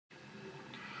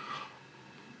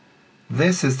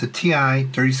This is the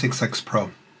TI-36X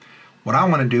Pro. What I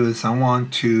want to do is I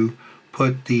want to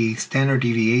put the standard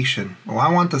deviation. Well,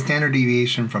 I want the standard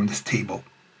deviation from this table.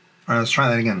 All right, let's try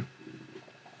that again.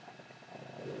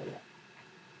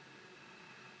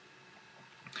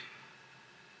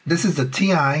 This is the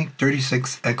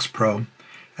TI-36X Pro,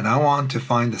 and I want to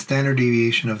find the standard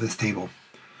deviation of this table.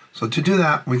 So to do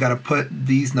that, we got to put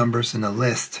these numbers in a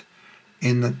list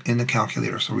in the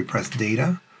calculator. So we press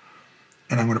Data,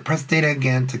 and I'm going to press Data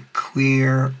again to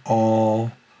clear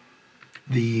all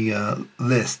the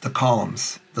list, the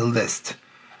columns, the list.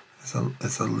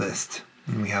 It's a list,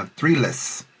 and we have 3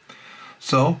 lists.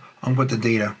 So I'm going to put the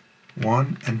data: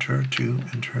 1, enter; 2,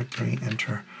 enter; 3,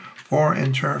 enter; 4,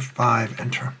 enter; 5,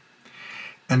 enter.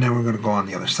 And then we're going to go on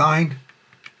the other side: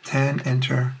 10,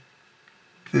 enter;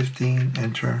 15,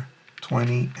 enter;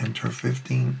 20, enter;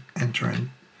 15, enter; and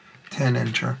 10,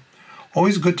 enter.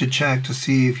 Always good to check to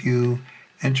see if you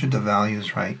entered the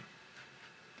values right.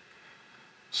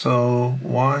 So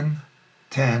 1,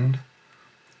 10,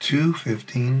 2,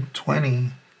 15,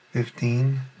 20,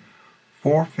 15,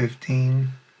 4, 15,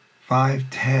 5,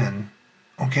 10.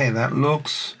 Okay, that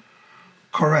looks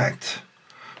correct.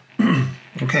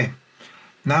 Okay,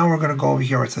 now we're going to go over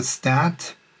here. It says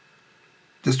Stat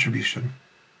Distribution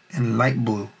in light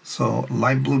blue. So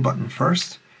light blue button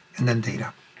first, and then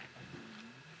Data.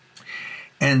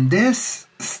 And this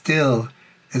still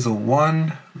is a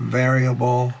 1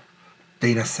 variable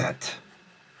data set.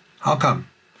 How come?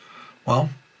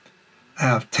 Well, I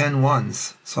have 10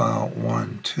 ones. So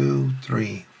 1, 2,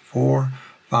 3, 4,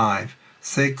 5,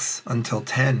 6 until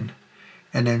 10.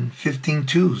 And then 15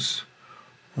 twos.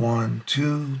 1,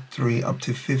 2, 3, up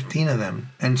to 15 of them,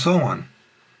 and so on.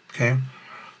 Okay?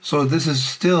 So this is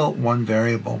still 1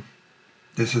 variable.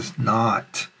 This is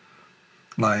not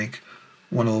like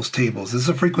one of those tables. This is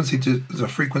a frequency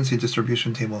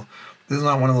distribution table. This is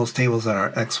not one of those tables that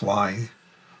are X, Y,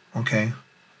 okay?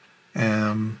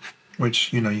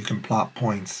 Which, you can plot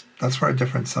points. That's for a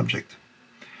different subject.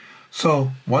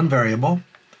 So 1 variable.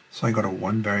 So I go to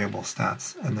 1 variable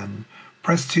stats, and then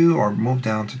press 2 or move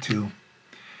down to 2.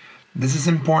 This is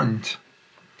important.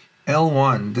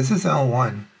 L1. This is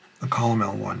L1, the column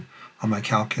L1 on my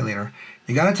calculator.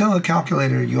 You got to tell the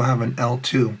calculator you have an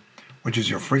L2, which is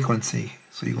your frequency.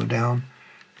 So you go down,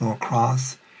 go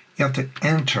across. You have to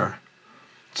enter.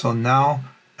 So now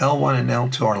L1 and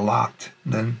L2 are locked.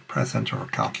 Then press enter or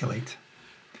calculate.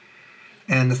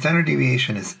 And the standard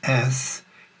deviation is S.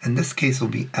 In this case, it will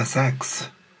be SX.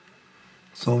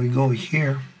 So we go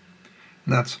here.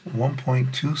 And that's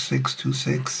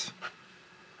 1.2626.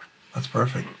 That's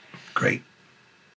perfect. Great.